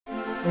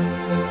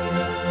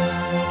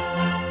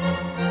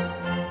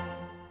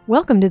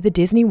Welcome to the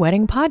Disney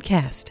Wedding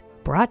Podcast,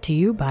 brought to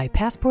you by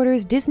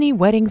Passporter's Disney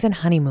Weddings and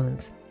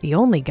Honeymoons, the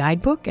only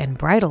guidebook and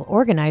bridal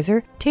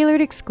organizer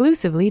tailored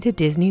exclusively to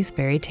Disney's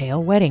fairy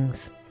tale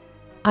weddings.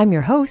 I'm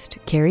your host,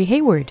 Carrie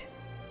Hayward.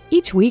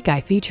 Each week I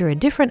feature a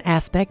different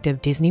aspect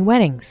of Disney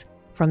weddings,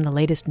 from the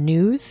latest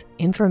news,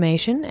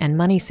 information, and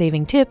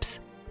money-saving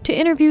tips, to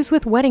interviews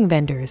with wedding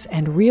vendors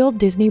and real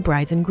Disney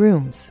brides and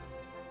grooms.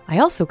 I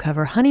also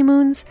cover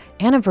honeymoons,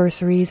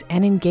 anniversaries,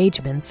 and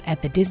engagements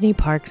at the Disney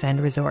parks and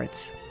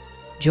resorts.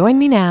 Join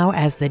me now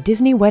as the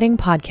Disney Wedding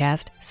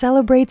Podcast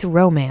celebrates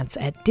romance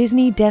at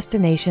Disney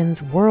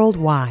destinations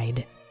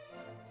worldwide.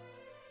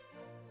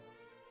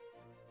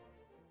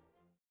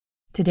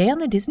 Today on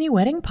the Disney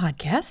Wedding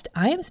Podcast,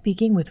 I am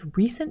speaking with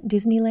recent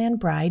Disneyland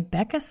bride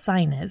Becca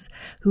Sainz,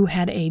 who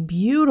had a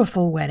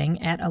beautiful wedding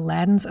at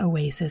Aladdin's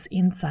Oasis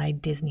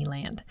inside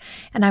Disneyland.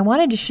 And I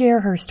wanted to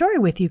share her story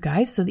with you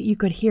guys so that you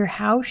could hear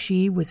how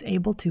she was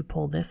able to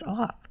pull this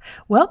off.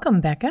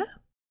 Welcome, Becca.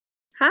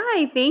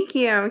 Hi, thank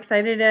you. I'm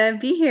excited to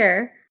be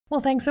here.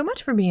 Well, thanks so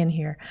much for being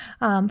here.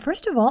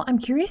 First of all, I'm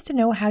curious to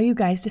know how you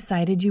guys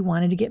decided you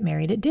wanted to get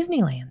married at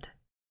Disneyland.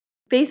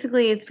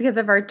 Basically, it's because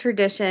of our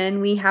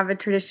tradition. We have a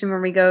tradition where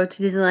we go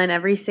to Disneyland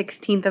every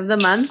 16th of the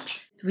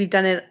month. So we've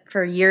done it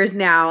for years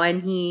now,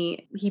 and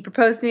he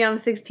proposed to me on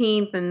the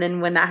 16th, and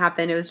then when that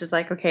happened, it was just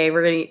like, okay,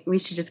 we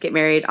should just get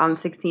married on the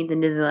 16th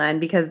in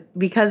Disneyland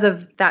because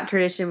of that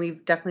tradition.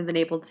 We've definitely been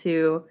able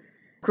to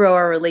grow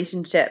our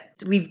relationship.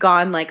 We've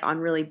gone on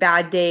really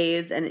bad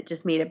days, and it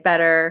just made it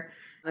better.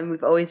 And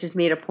we've always just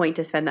made a point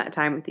to spend that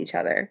time with each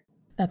other.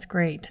 That's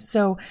great.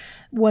 So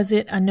was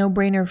it a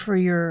no-brainer for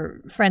your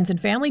friends and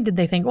family? Did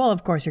they think, well,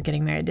 of course you're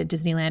getting married at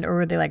Disneyland? Or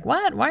were they like,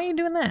 what? Why are you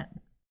doing that?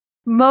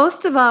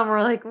 Most of them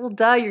were like, well,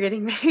 duh, you're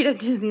getting married at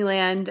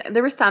Disneyland.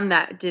 There were some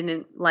that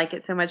didn't like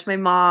it so much. My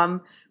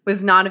mom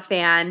was not a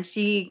fan.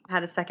 She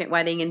had a second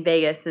wedding in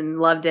Vegas and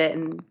loved it,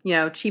 and,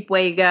 cheap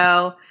way to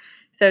go.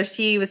 So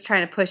she was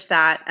trying to push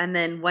that. And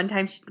then one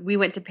time we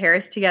went to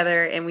Paris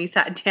together, and we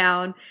sat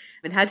down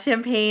and had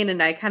champagne,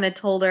 and I kind of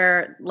told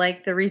her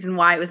the reason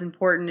why it was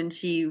important, and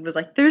she was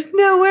like, there's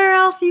nowhere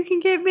else you can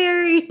get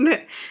married.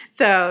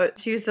 So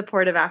she was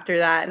supportive after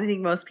that, and I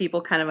think most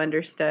people kind of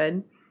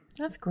understood.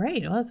 That's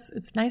great. Well,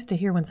 it's nice to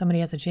hear when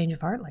somebody has a change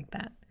of heart like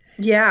that.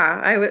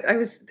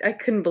 Yeah, I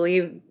couldn't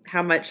believe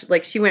how much,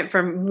 she went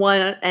from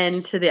one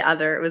end to the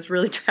other. It was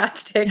really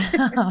drastic.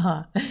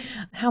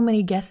 How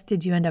many guests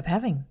did you end up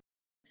having?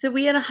 So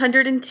we had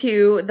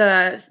 102.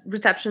 The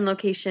reception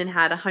location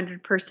had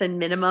 100-person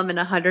minimum and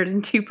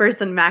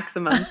 102-person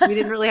maximum. So we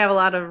didn't really have a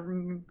lot of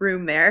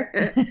room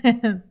there.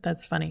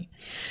 That's funny.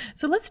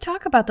 So let's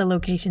talk about the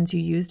locations you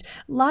used.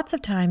 Lots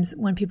of times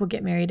when people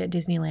get married at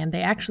Disneyland,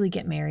 they actually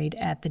get married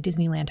at the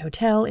Disneyland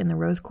Hotel in the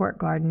Rose Court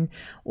Garden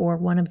or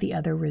one of the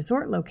other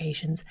resort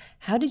locations.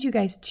 How did you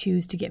guys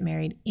choose to get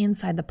married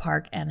inside the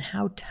park, and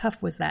how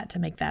tough was that to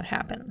make that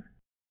happen?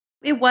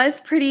 It was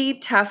pretty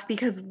tough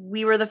because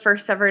we were the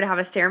first ever to have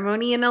a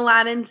ceremony in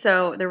Aladdin,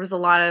 so there was a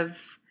lot of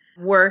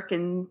work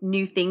and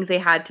new things they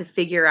had to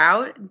figure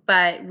out.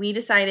 But we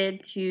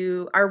decided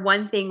our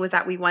one thing was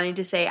that we wanted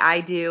to say I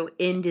do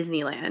in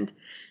Disneyland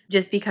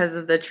just because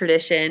of the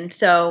tradition.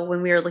 So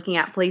when we were looking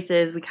at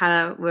places, we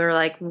were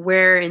like,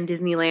 where in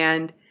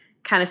Disneyland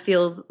kind of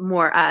feels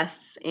more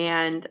us?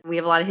 And we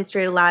have a lot of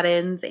history at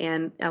Aladdin's,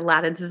 and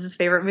Aladdin's is his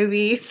favorite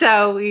movie.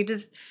 So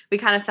we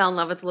kind of fell in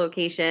love with the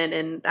location,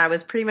 and that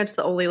was pretty much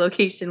the only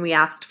location we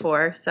asked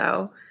for.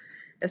 So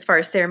as far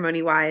as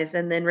ceremony wise,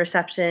 and then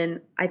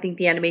reception, I think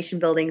the animation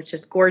building is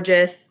just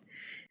gorgeous.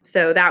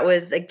 So that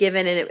was a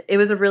given, and it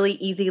was a really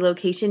easy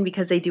location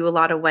because they do a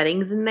lot of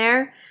weddings in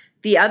there.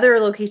 The other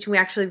location we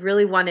actually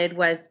really wanted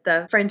was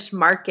the French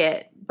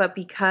Market, but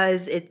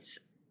because it's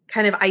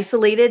kind of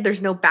isolated,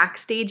 there's no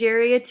backstage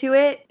area to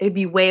it, it'd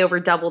be way over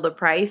double the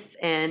price.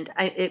 And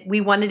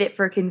we wanted it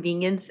for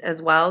convenience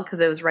as well because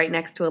it was right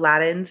next to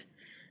Aladdin's.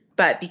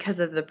 But because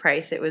of the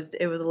price, it was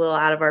a little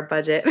out of our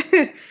budget.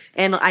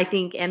 And I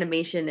think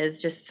animation is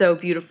just so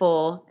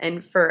beautiful.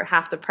 And for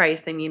half the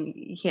price, I mean,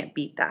 you can't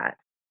beat that.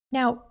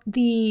 Now,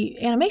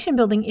 the animation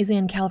building is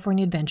in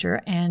California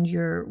Adventure, and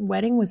your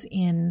wedding was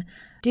in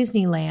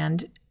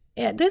Disneyland.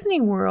 At Disney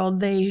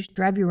World, they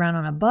drive you around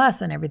on a bus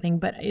and everything,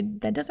 but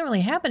that doesn't really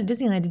happen at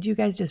Disneyland. Did you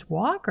guys just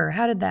walk, or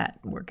how did that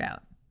work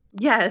out?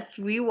 Yes,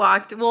 we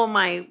walked. Well,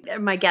 my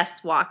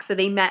guests walked. So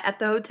they met at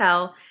the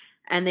hotel,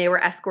 and they were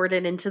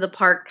escorted into the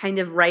park kind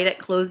of right at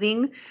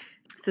closing.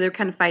 So they're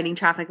kind of fighting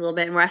traffic a little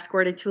bit, and were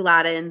escorted to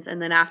Aladdin's. And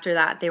then after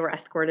that, they were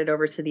escorted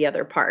over to the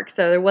other park.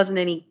 So there wasn't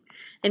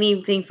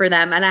anything for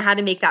them. And I had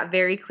to make that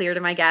very clear to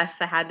my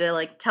guests. I had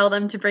to tell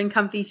them to bring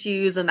comfy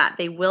shoes and that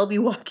they will be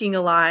walking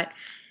a lot.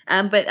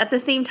 But at the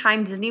same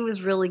time, Disney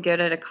was really good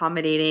at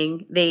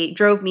accommodating. They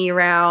drove me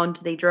around.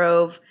 They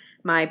drove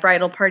my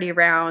bridal party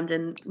around,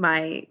 and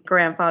my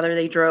grandfather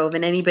they drove,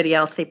 and anybody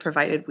else they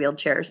provided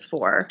wheelchairs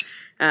for.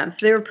 So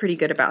they were pretty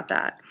good about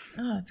that.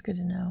 Oh, that's good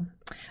to know.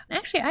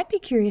 Actually, I'd be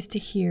curious to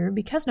hear,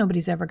 because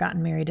nobody's ever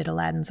gotten married at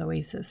Aladdin's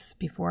Oasis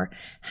before,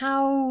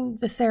 how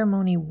the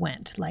ceremony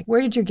went. Like,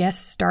 where did your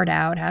guests start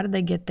out? How did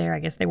they get there? I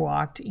guess they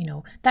walked,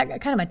 that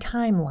kind of a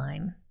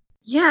timeline.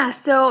 Yeah,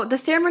 so the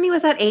ceremony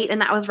was at 8,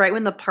 and that was right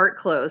when the park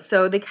closed.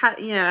 So they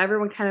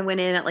everyone kind of went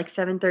in at like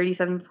 7:30,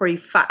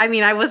 7:45. I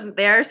mean, I wasn't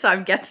there, so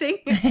I'm guessing.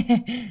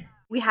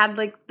 We had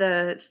like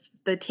the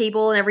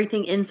table and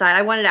everything inside.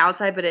 I wanted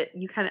outside, but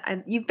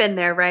you've been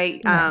there,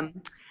 right? Yeah.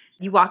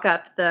 You walk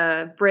up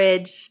the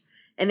bridge,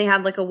 and they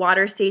had like a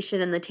water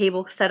station and the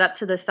table set up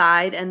to the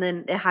side, and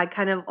then it had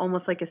kind of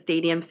almost like a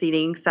stadium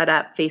seating set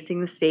up facing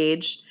the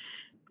stage.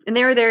 And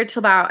they were there till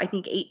about, I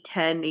think,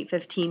 8:10,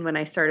 8:15 when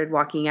I started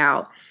walking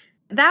out.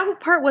 That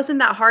part wasn't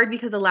that hard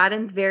because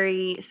Aladdin's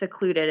very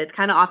secluded. It's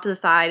kind of off to the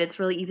side. It's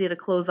really easy to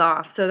close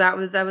off. So that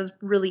was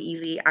really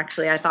easy,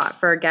 actually, I thought,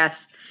 for our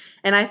guests.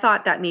 And I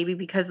thought that maybe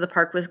because the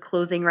park was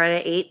closing right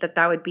at 8,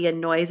 that would be a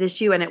noise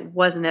issue, and it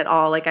wasn't at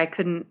all. Like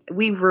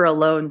we were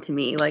alone to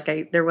me.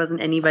 Like there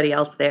wasn't anybody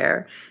else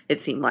there,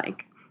 it seemed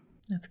like.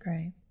 That's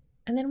great.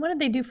 And then what did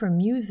they do for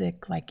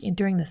music,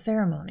 during the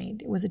ceremony?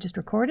 Was it just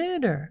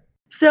recorded or?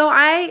 So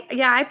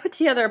I put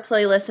together a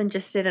playlist and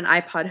just did an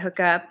iPod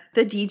hookup.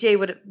 The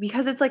DJ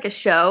because it's like a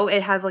show,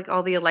 it has like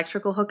all the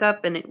electrical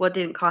hookup, and it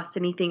didn't cost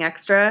anything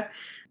extra.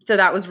 So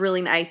that was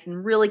really nice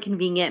and really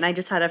convenient. And I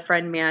just had a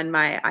friend man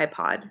my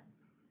iPod.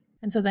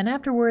 And so then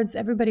afterwards,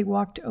 everybody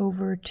walked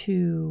over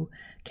to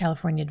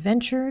California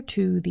Adventure,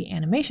 to the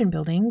animation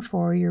building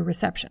for your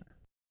reception.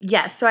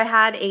 Yes. So I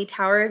had a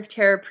Tower of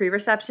Terror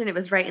pre-reception. It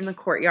was right in the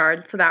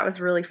courtyard. So that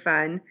was really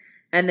fun.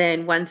 And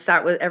then once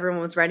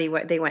everyone was ready,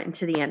 they went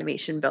into the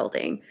animation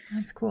building.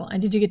 That's cool.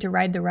 And did you get to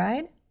ride the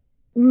ride?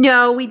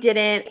 No, we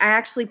didn't. I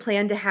actually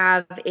planned to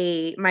have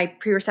my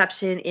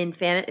pre-reception in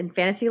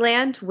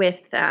Fantasyland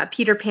with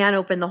Peter Pan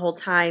open the whole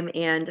time,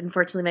 and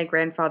unfortunately my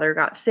grandfather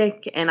got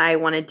sick, and I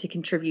wanted to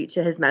contribute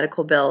to his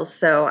medical bills,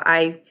 so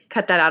I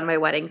cut that out of my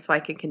wedding so I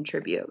could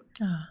contribute.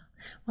 Oh,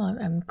 well,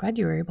 I'm glad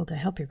you were able to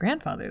help your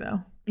grandfather,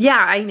 though.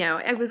 Yeah, I know.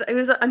 It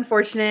was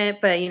unfortunate,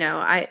 but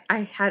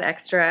I had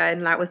extra,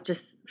 and that was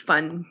just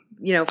fun,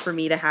 for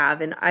me to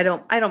have, and I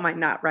don't mind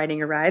not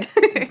riding a ride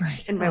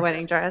Right. in my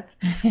wedding dress.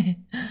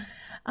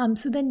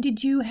 So then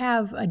did you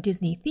have a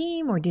Disney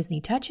theme or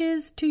Disney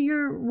touches to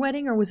your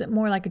wedding, or was it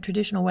more like a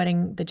traditional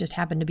wedding that just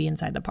happened to be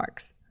inside the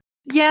parks?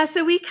 Yeah,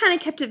 so we kind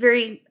of kept it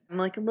very,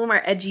 like, a little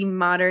more edgy,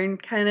 modern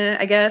kind of,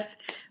 I guess.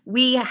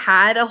 We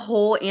had a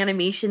whole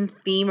animation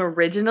theme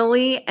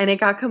originally, and it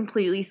got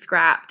completely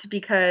scrapped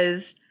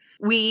because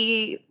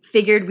we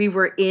figured we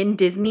were in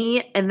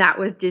Disney, and that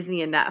was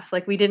Disney enough.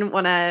 Like, we didn't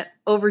want to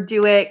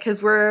overdo it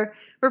because we're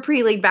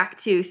pretty laid back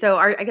too. So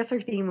I guess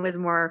our theme was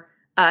more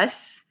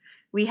us.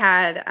 We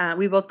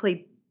both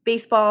played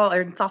baseball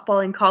or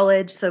softball in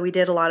college, so we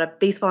did a lot of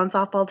baseball and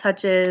softball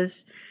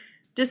touches.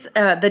 Just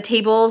the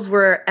tables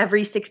were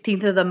every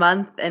 16th of the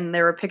month, and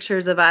there were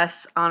pictures of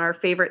us on our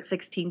favorite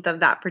 16th of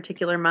that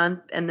particular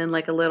month, and then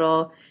like a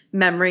little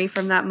memory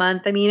from that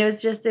month. I mean, it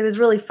was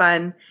really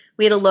fun.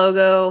 We had a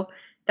logo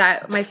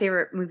my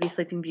favorite movie,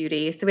 Sleeping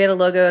Beauty. So we had a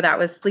logo that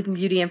was Sleeping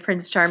Beauty and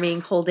Prince Charming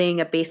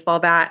holding a baseball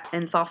bat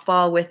and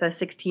softball with a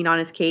 16 on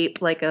his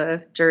cape, like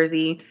a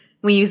jersey.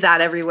 We use that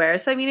everywhere.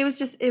 So, I mean, it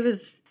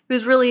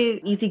was really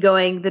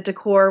easygoing. The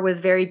decor was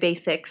very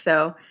basic.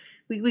 So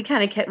we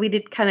kind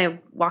of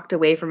walked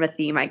away from a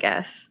theme, I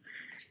guess.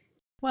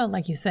 Well,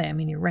 like you say, I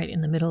mean, you're right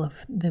in the middle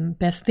of the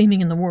best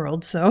theming in the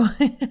world. So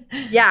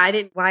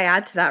yeah, why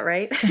add to that,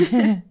 right?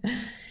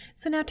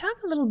 So now talk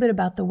a little bit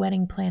about the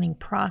wedding planning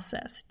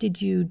process.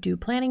 Did you do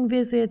planning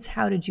visits?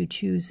 How did you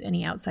choose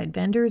any outside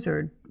vendors?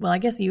 Or, well, I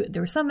guess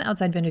there were some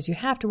outside vendors you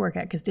have to work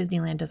at because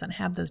Disneyland doesn't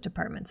have those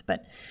departments.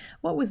 But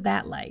what was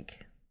that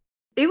like?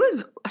 It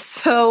was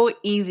so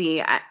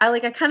easy.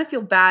 I kind of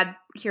feel bad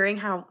hearing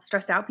how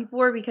stressed out people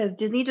were because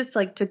Disney just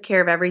took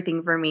care of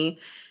everything for me.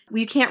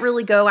 You can't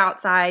really go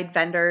outside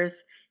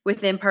vendors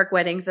within park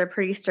weddings. They're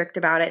pretty strict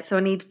about it. So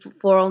any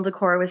floral and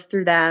decor was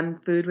through them.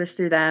 Food was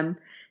through them.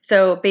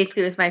 So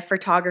basically it was my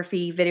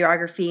photography,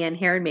 videography, and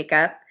hair and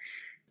makeup.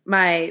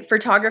 My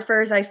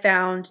photographers, I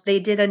found, they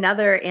did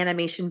another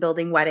animation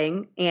building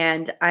wedding,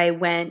 and I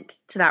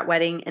went to that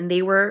wedding, and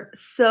they were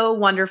so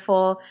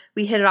wonderful.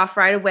 We hit it off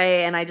right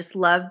away, and I just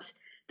loved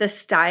the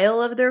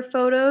style of their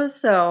photos.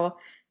 So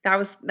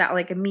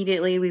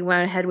immediately we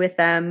went ahead with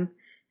them.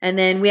 And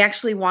then we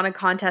actually won a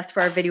contest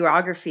for our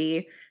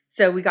videography.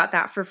 So we got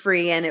that for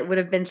free, and it would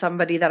have been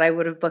somebody that I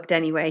would have booked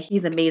anyway.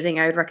 He's amazing.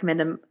 I would recommend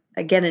him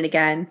again and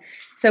again.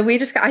 So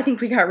I think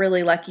we got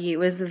really lucky. It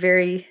was a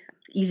very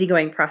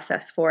easygoing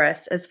process for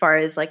us as far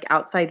as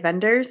outside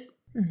vendors.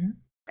 Mm-hmm.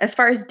 As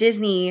far as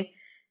Disney,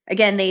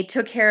 again, they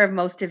took care of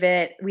most of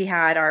it. We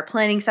had our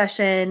planning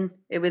session.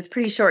 It was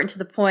pretty short and to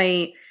the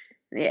point.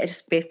 I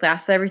just basically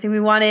asked everything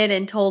we wanted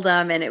and told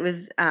them, and it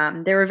was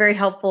they were very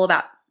helpful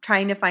about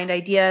trying to find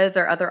ideas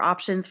or other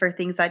options for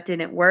things that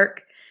didn't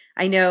work.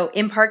 I know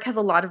InPark has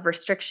a lot of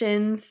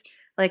restrictions.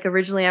 Like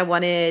originally I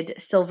wanted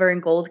silver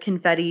and gold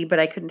confetti, but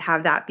I couldn't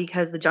have that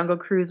because the Jungle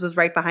Cruise was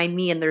right behind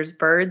me and there's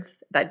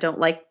birds that don't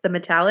like the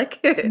metallic.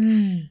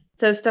 Mm.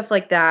 So stuff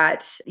like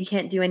that. You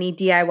can't do any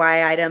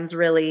DIY items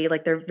really.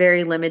 Like they're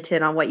very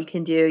limited on what you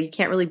can do. You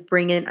can't really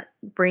bring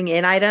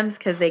in items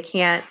because they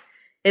can't.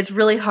 It's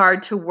really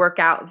hard to work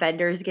out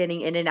vendors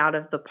getting in and out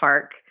of the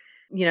park,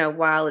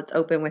 while it's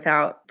open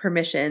without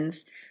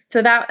permissions.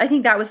 So that I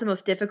think that was the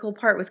most difficult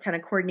part, was kind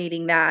of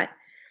coordinating that.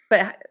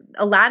 But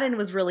Aladdin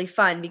was really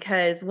fun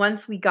because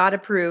once we got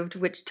approved,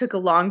 which took a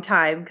long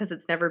time because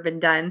it's never been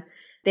done,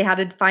 they had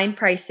to find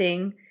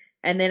pricing.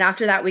 And then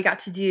after that, we got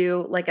to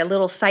do like a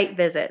little site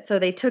visit. So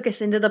they took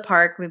us into the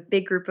park with a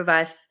big group of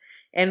us,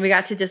 and we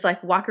got to just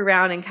like walk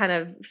around and kind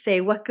of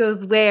say what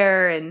goes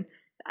where. And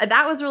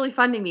that was really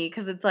fun to me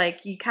because it's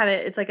like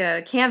it's like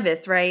a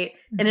canvas, right?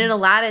 Mm-hmm. And in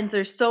Aladdin's,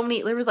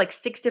 there was like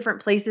 6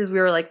 different places. We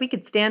were like, we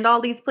could stand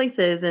all these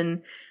places.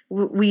 And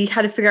we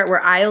had to figure out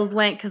where aisles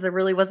went because there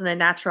really wasn't a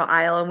natural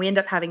aisle. And we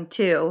ended up having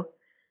 2.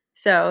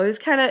 So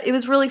it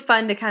was really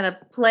fun to kind of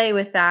play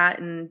with that,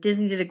 and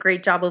Disney did a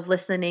great job of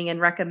listening and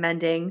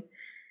recommending.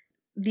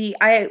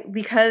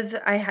 Because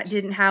I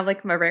didn't have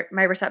like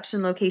my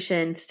reception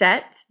location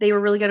set, they were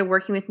really good at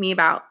working with me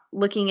about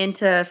looking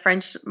into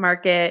French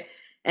Market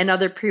and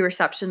other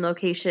pre-reception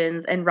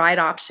locations and ride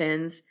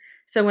options.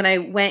 So when I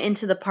went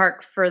into the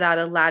park for that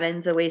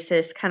Aladdin's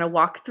Oasis kind of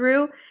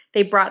walkthrough,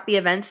 they brought the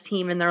events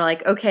team and they're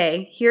like,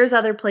 okay, here's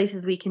other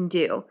places we can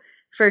do.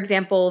 For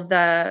example,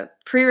 the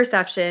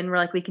pre-reception, we're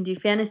like, we can do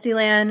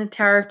Fantasyland,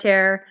 Tower of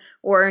Terror,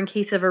 or in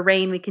case of a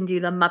rain, we can do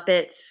the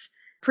Muppets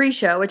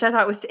pre-show, which I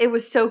thought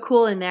was so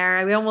cool in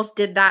there. We almost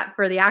did that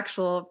for the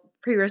actual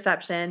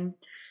pre-reception.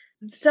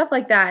 Stuff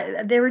like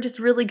that. They were just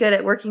really good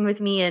at working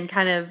with me and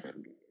kind of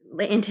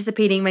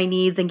anticipating my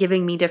needs and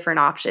giving me different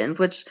options,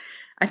 which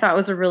I thought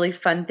was a really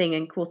fun thing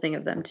and cool thing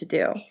of them to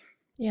do.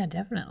 Yeah,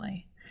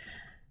 definitely.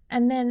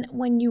 And then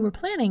when you were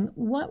planning,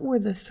 what were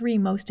the 3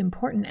 most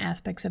important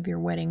aspects of your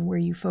wedding where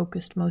you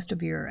focused most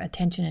of your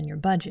attention and your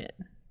budget?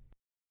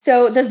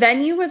 So the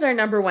venue was our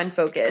number 1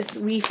 focus.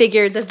 We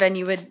figured the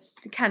venue would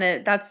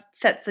that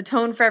sets the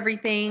tone for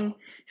everything.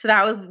 So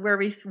that was where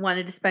we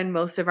wanted to spend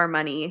most of our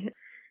money.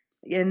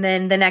 And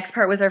then the next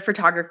part was our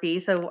photography.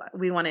 So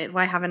we wanted,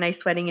 why have a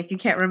nice wedding if you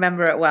can't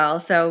remember it well?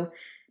 So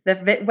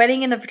the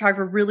wedding and the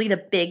photographer, really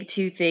the big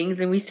 2 things.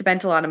 And we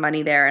spent a lot of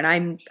money there,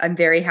 and I'm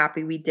very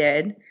happy we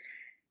did.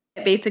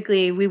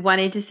 Basically, we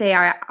wanted to say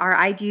our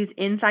I do's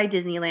inside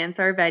Disneyland,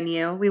 so our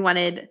venue. We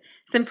wanted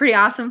some pretty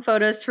awesome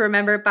photos to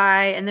remember it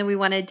by, and then we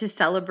wanted to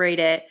celebrate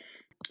it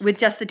with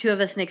just the 2 of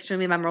us in an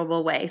extremely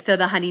memorable way. So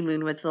the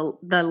honeymoon was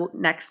the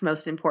next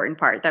most important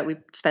part that we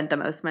spent the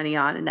most money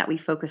on and that we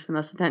focused the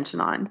most attention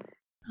on.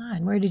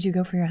 And where did you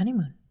go for your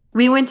honeymoon?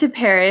 We went to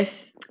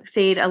Paris,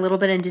 stayed a little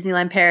bit in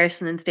Disneyland Paris,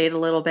 and then stayed a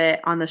little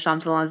bit on the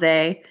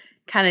Champs-Élysées.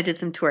 Kind of did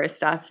some tourist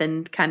stuff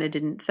and kind of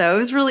didn't. So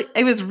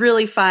it was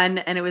really fun,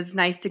 and it was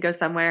nice to go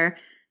somewhere.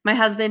 My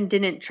husband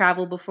didn't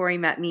travel before he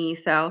met me,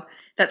 so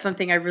that's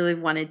something I really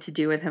wanted to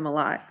do with him a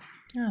lot.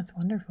 Oh, that's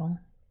wonderful.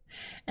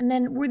 And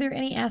then were there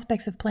any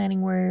aspects of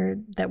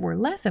planning that were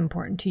less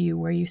important to you,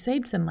 where you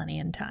saved some money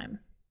and time?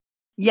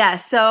 Yeah,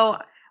 so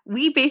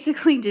we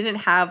basically didn't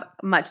have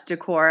much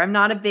decor. I'm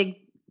not a big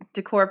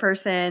decor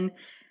person.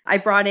 I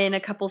brought in a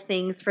couple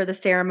things for the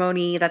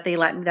ceremony that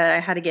I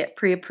had to get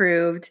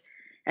pre-approved.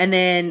 And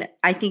then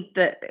I think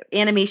the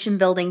animation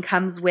building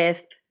comes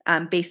with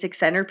basic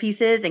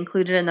centerpieces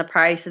included in the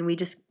price, and we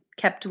just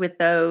kept with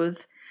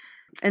those.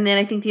 And then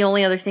I think the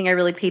only other thing I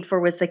really paid for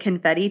was the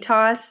confetti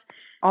toss.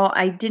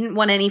 I didn't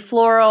want any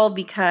floral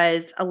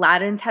because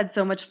Aladdin's had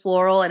so much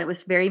floral and it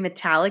was very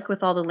metallic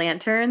with all the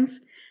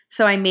lanterns.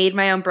 So I made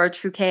my own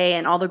brooch bouquet,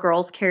 and all the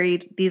girls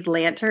carried these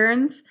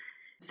lanterns.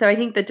 So I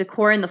think the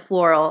decor and the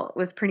floral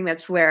was pretty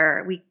much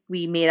where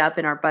we made up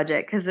in our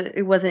budget, because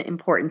it wasn't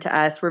important to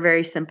us. We're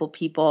very simple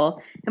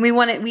people, and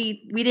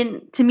we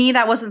didn't, to me,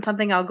 that wasn't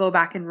something I'll go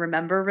back and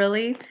remember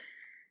really.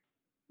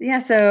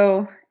 Yeah.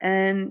 So,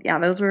 and yeah,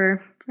 those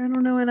were, I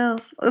don't know what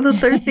else. The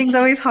third thing's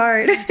always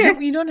hard.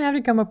 You don't have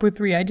to come up with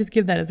 3. I just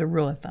give that as a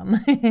rule of thumb.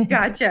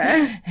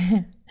 Gotcha.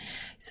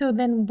 So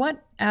then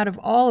what out of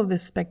all of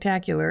this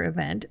spectacular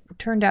event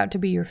turned out to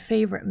be your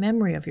favorite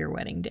memory of your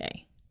wedding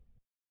day?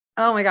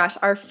 Oh my gosh,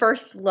 our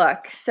first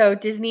look. So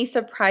Disney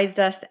surprised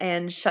us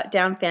and shut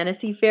down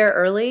Fantasy Fair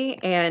early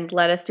and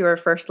let us do our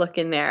first look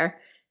in there.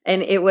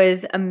 And it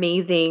was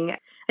amazing.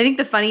 I think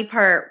the funny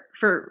part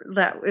for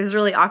that, it was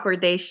really awkward.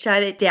 They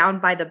shut it down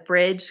by the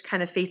bridge,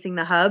 kind of facing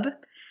the hub.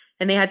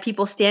 And they had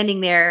people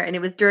standing there, and it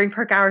was during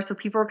park hours. So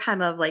people were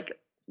kind of like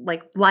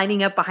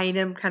lining up behind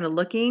him, kind of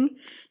looking.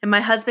 And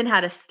my husband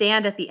had to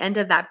stand at the end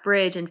of that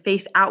bridge and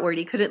face outward.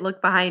 He couldn't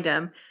look behind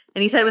him.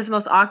 And he said it was the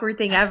most awkward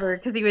thing ever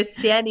because he was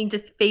standing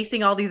just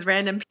facing all these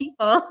random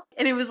people.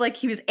 And it was like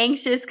he was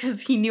anxious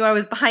because he knew I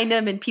was behind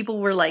him, and people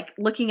were like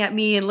looking at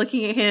me and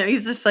looking at him.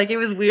 He's just like, it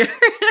was weird.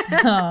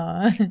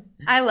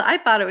 I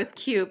thought it was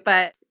cute.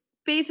 But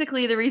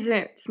basically the reason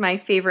it's my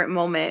favorite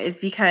moment is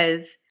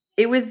because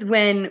it was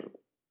when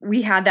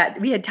we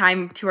had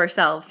time to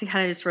ourselves to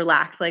kind of just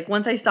relax. Like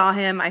once I saw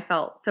him, I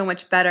felt so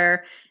much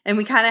better. And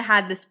we kind of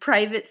had this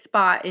private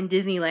spot in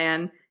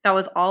Disneyland that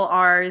was all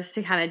ours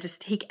to kind of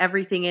just take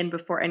everything in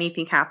before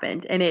anything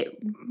happened. And it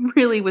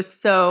really was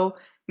so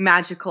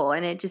magical.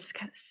 And it just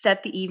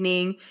set the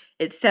evening.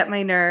 It set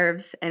my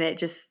nerves, and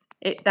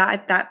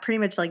that pretty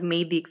much like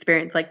made the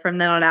experience. Like from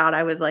then on out,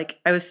 I was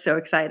so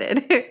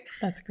excited.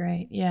 That's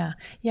great. Yeah.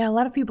 Yeah. A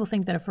lot of people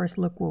think that a first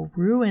look will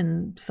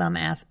ruin some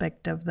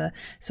aspect of the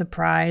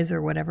surprise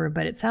or whatever,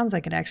 but it sounds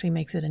like it actually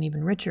makes it an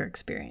even richer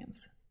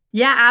experience.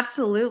 Yeah,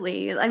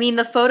 absolutely. I mean,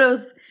 the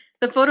photos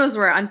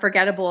were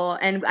unforgettable,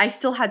 and I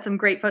still had some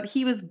great photos.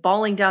 He was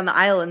bawling down the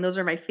aisle, and those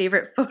are my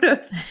favorite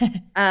photos.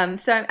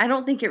 So I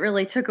don't think it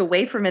really took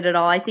away from it at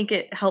all. I think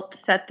it helped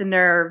set the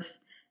nerves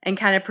and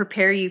kind of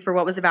prepare you for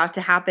what was about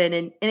to happen.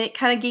 And it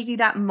kind of gave you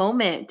that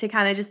moment to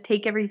kind of just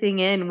take everything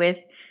in with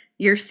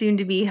your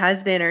soon-to-be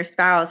husband or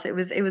spouse. It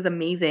was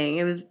amazing.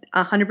 It was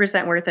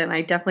 100% worth it, and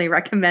I definitely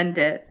recommend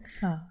it.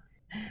 Oh.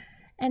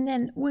 And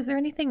then was there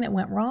anything that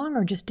went wrong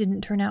or just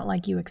didn't turn out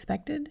like you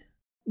expected?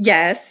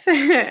 Yes.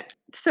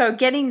 So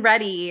getting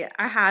ready,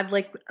 I had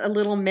like a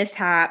little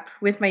mishap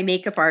with my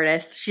makeup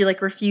artist. She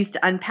like refused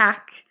to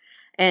unpack,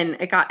 and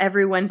it got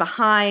everyone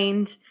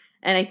behind.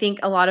 And I think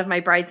a lot of my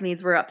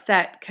bridesmaids were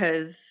upset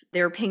because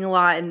they were paying a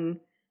lot, and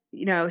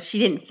she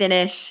didn't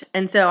finish.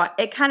 And so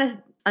it kind of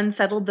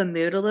unsettled the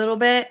mood a little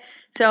bit.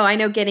 So I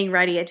know getting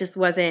ready, it just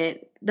wasn't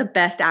the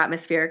best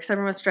atmosphere because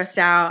everyone was stressed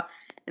out,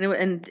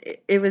 and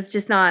it was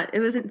just not, it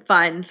wasn't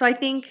fun. So I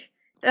think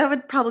that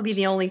would probably be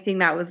the only thing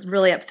that was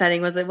really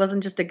upsetting, was it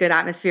wasn't just a good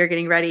atmosphere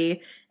getting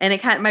ready.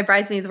 And my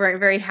bridesmaids weren't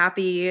very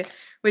happy,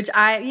 which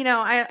I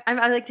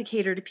like to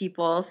cater to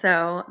people.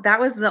 So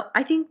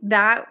I think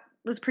that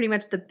was pretty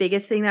much the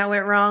biggest thing that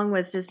went wrong,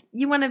 was just,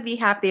 you want to be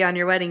happy on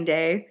your wedding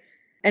day.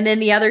 And then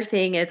the other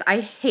thing is I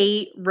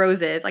hate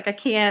roses. Like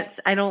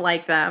I don't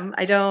like them.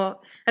 I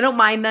don't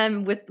mind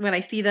them when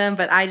I see them,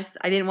 but I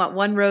didn't want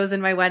one rose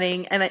in my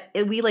wedding. And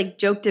we like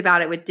joked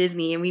about it with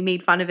Disney, and we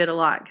made fun of it a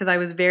lot because I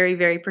was very,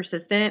 very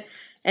persistent.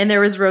 And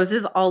there was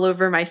roses all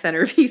over my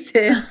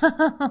centerpieces.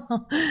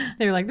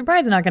 They were like, the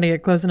bride's not going to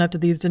get close enough to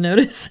these to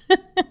notice.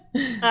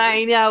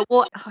 I know.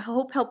 Well,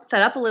 Hope helped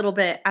set up a little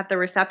bit at the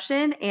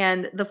reception,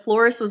 and the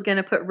florist was going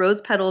to put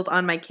rose petals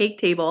on my cake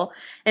table.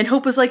 And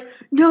Hope was like,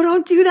 no,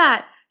 don't do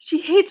that.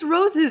 She hates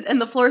roses. And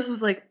the florist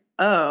was like,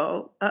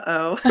 oh,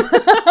 uh-oh.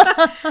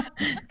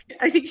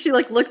 I think she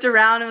like looked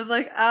around and was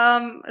like,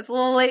 it's a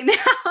little late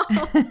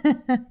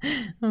now.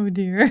 Oh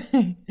dear.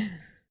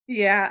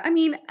 Yeah. I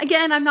mean,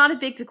 again, I'm not a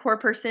big decor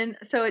person,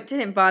 so it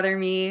didn't bother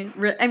me.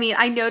 I mean,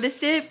 I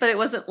noticed it, but it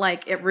wasn't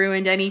like it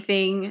ruined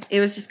anything. It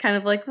was just kind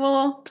of like,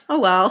 well, oh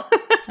well.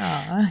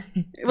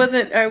 It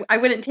wasn't, I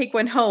wouldn't take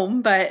one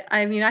home, but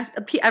I mean,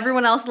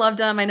 everyone else loved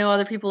them. I know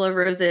other people love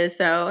roses,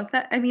 so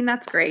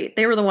that's great.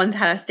 They were the ones that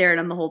had to stare at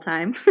them the whole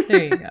time.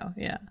 There you go.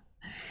 Yeah.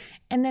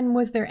 And then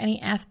was there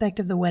any aspect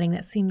of the wedding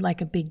that seemed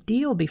like a big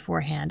deal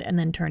beforehand and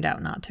then turned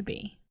out not to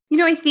be?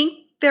 I think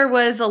there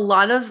was a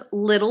lot of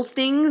little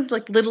things,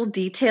 like little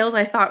details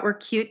I thought were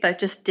cute that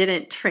just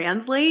didn't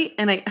translate.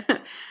 And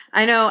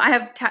I know I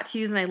have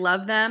tattoos and I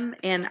love them,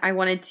 and I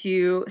wanted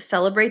to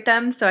celebrate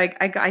them. So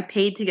I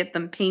paid to get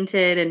them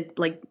painted and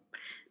like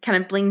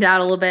kind of blinged out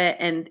a little bit.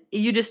 And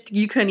you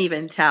couldn't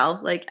even tell.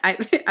 Like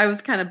I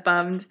was kind of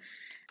bummed.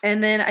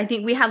 And then I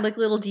think we had like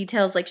little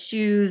details like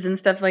shoes and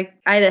stuff. Like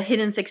I had a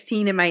hidden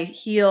 16 in my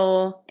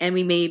heel, and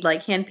we made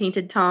like hand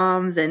painted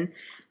toms, and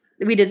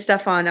we did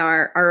stuff on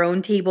our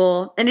own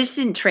table, and it just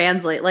didn't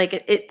translate. Like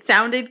it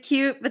sounded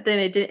cute, but then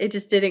it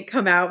just didn't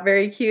come out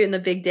very cute in the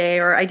big day,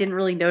 or I didn't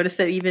really notice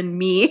it, even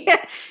me,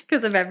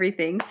 because of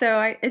everything. So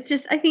I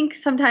think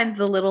sometimes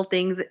the little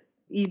things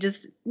you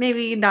just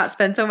maybe not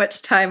spend so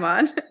much time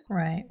on.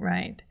 Right,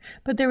 right.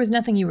 But there was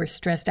nothing you were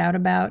stressed out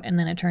about, and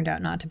then it turned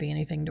out not to be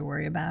anything to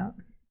worry about.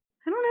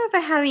 I don't know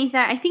if I have anything.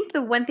 I think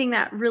the one thing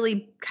that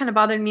really kind of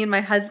bothered me and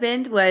my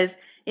husband was,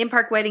 in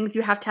park weddings,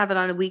 you have to have it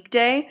on a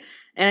weekday.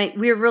 And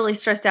we were really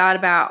stressed out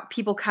about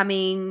people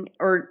coming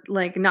or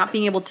like not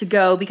being able to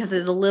go because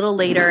it's a little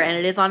later and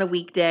it is on a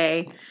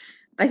weekday.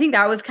 I think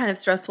that was kind of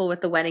stressful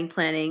with the wedding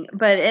planning,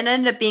 but it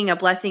ended up being a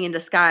blessing in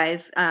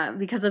disguise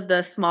because of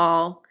the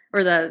small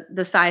or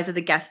the size of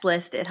the guest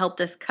list. It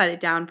helped us cut it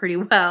down pretty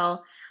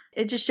well.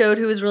 It just showed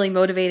who was really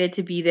motivated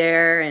to be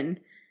there, and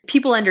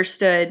people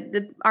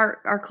understood.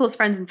 Our close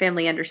friends and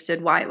family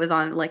understood why it was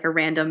on like a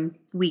random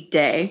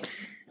weekday.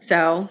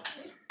 So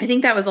I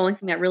think that was the only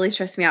thing that really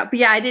stressed me out. But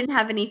yeah, I didn't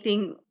have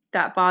anything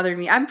that bothered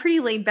me. I'm pretty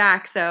laid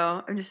back,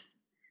 so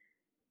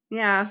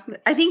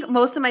I think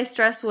most of my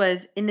stress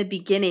was in the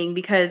beginning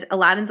because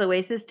Aladdin's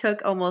Oasis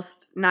took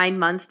almost 9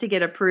 months to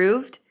get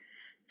approved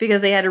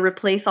because they had to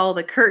replace all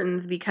the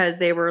curtains because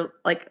they were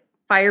like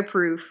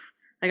fireproof.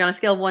 Like on a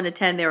scale of 1 to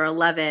 10, they were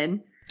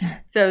 11.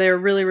 So they were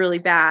really, really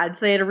bad.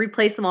 So they had to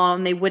replace them all,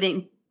 and they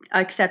wouldn't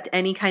accept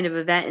any kind of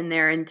event in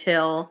there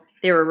until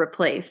they were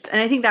replaced. And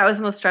I think that was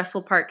the most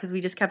stressful part because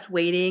we just kept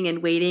waiting,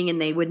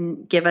 and they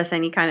wouldn't give us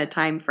any kind of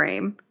time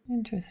frame.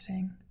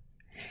 Interesting.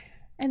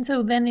 And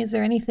so then is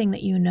there anything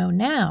that you know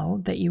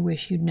now that you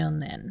wish you'd known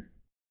then?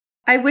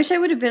 I wish I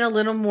would have been a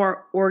little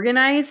more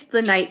organized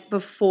the night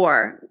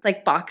before,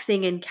 like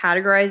boxing and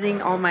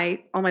categorizing all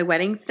my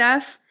wedding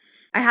stuff.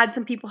 I had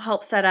some people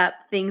help set up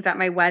things at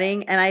my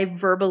wedding, and I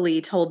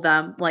verbally told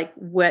them like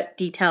what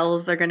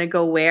details are going to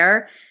go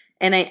where.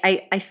 And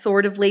I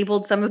sort of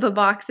labeled some of the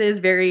boxes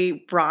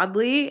very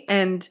broadly.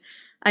 And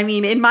I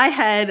mean, in my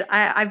head,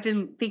 I've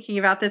been thinking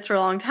about this for a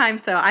long time,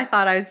 so I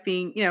thought I was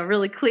being,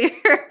 really clear.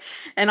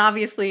 And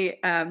obviously,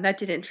 that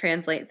didn't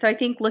translate. So I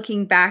think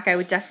looking back, I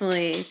would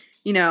definitely,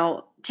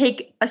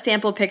 take a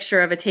sample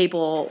picture of a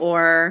table,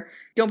 or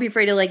don't be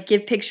afraid to like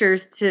give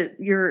pictures to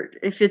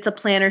if it's a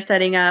planner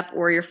setting up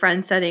or your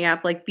friend setting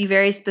up, like be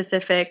very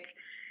specific,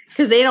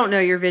 because they don't know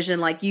your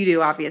vision like you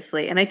do,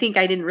 obviously. And I think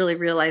I didn't really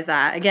realize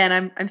that.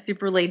 Again, I'm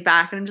super laid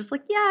back, and I'm just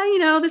like,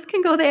 yeah, this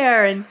can go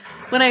there. And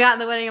when I got in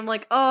the wedding, I'm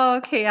like, oh,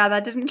 okay, yeah,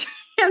 that didn't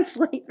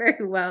translate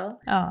very well.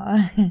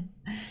 Aw.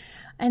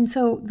 And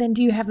so then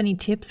do you have any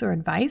tips or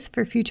advice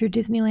for future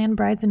Disneyland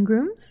brides and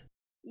grooms?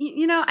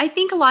 I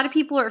think a lot of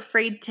people are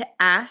afraid to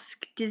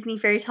ask Disney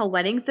Fairy Tale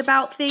Weddings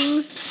about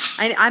things.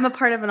 I'm a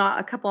part of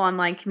a couple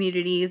online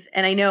communities,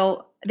 and I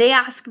know they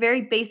ask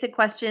very basic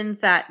questions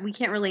that we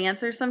can't really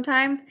answer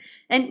sometimes.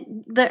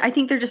 And I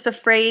think they're just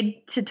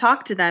afraid to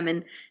talk to them,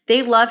 and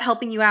they love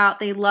helping you out.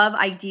 They love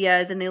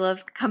ideas, and they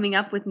love coming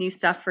up with new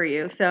stuff for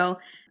you. So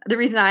the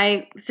reason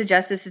I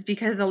suggest this is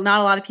because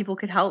not a lot of people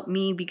could help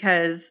me,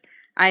 because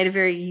I had a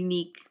very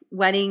unique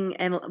wedding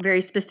and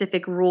very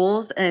specific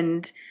rules,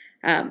 and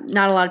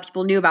not a lot of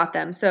people knew about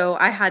them. So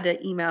I had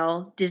to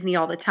email Disney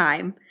all the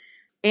time.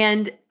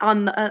 And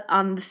on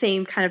the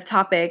same kind of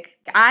topic,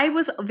 I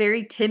was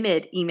very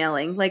timid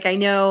emailing. Like, I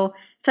know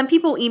some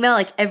people email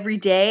like every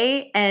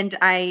day, and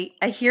I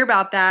hear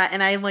about that,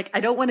 and I'm like,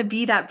 I don't want to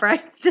be that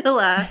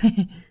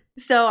bridezilla.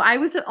 So I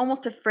was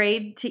almost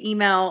afraid to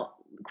email.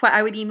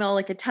 I would email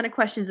like a ton of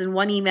questions in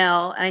one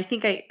email, and I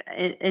think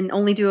and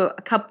only do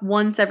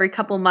once every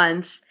couple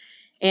months.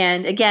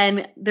 And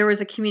again, there was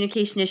a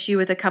communication issue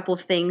with a couple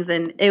of things,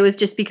 and it was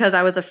just because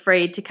I was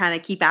afraid to kind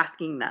of keep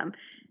asking them.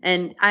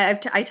 And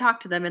I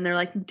talked to them, and they're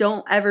like,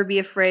 don't ever be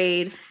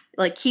afraid.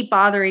 Like, keep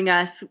bothering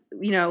us.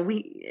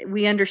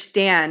 We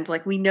understand.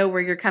 Like, we know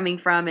where you're coming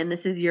from, and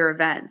this is your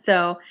event.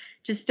 So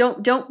just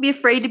don't be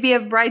afraid to be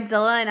a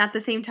bridezilla. And at the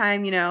same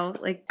time,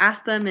 like,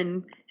 ask them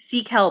and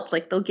seek help.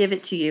 Like, they'll give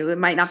it to you. It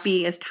might not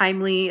be as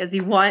timely as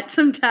you want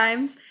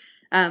sometimes,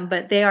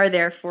 but they are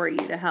there for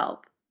you to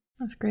help.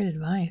 That's great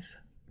advice.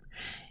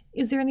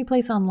 Is there any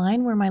place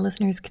online where my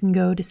listeners can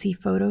go to see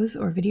photos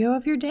or video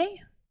of your day?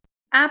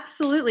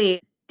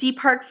 Absolutely. Deep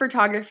Park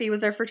Photography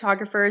was our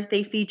photographers.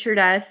 They featured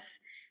us.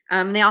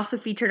 They also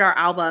featured our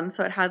album,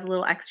 so it has a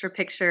little extra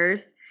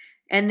pictures.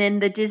 And then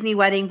the Disney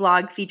Wedding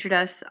blog featured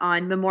us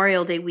on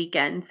Memorial Day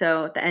weekend,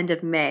 so at the end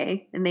of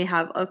May, and they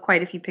have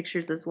quite a few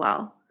pictures as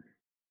well.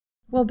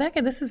 Well,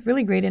 Becca, this is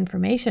really great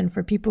information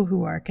for people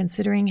who are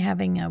considering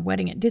having a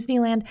wedding at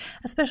Disneyland,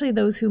 especially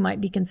those who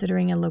might be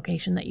considering a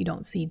location that you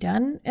don't see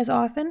done as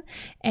often.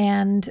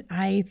 And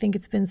I think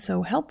it's been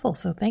so helpful.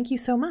 So thank you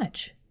so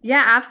much.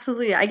 Yeah,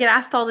 absolutely. I get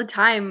asked all the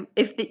time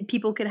if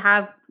people could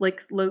have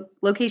like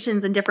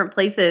locations in different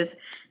places.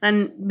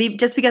 And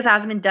just because it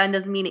hasn't been done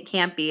doesn't mean it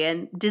can't be.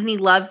 And Disney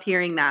loves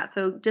hearing that.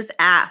 So just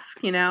ask,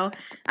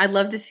 I'd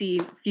love to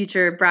see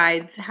future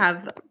brides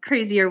have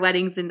crazier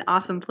weddings in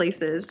awesome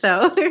places.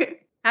 So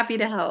happy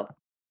to help.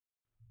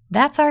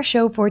 That's our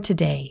show for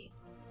today.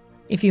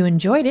 If you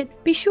enjoyed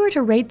it, be sure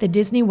to rate the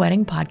Disney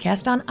Wedding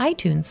Podcast on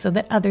iTunes so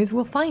that others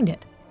will find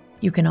it.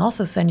 You can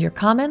also send your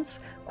comments,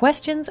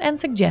 questions, and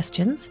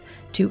suggestions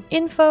to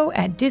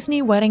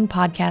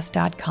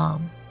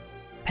info@DisneyWeddingPodcast.com.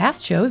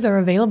 Past shows are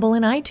available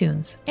in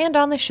iTunes and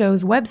on the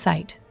show's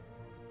website.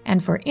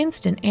 And for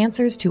instant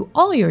answers to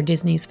all your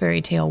Disney's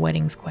Fairy Tale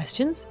Weddings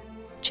questions,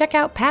 check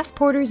out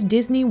Passporter's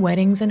Disney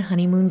Weddings and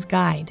Honeymoons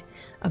Guide,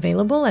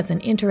 available as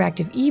an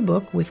interactive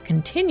ebook with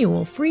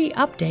continual free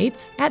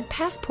updates at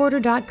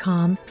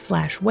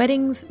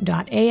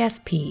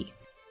passporter.com/weddings.asp.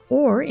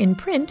 or in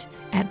print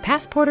at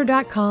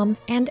passporter.com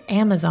and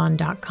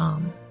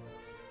amazon.com.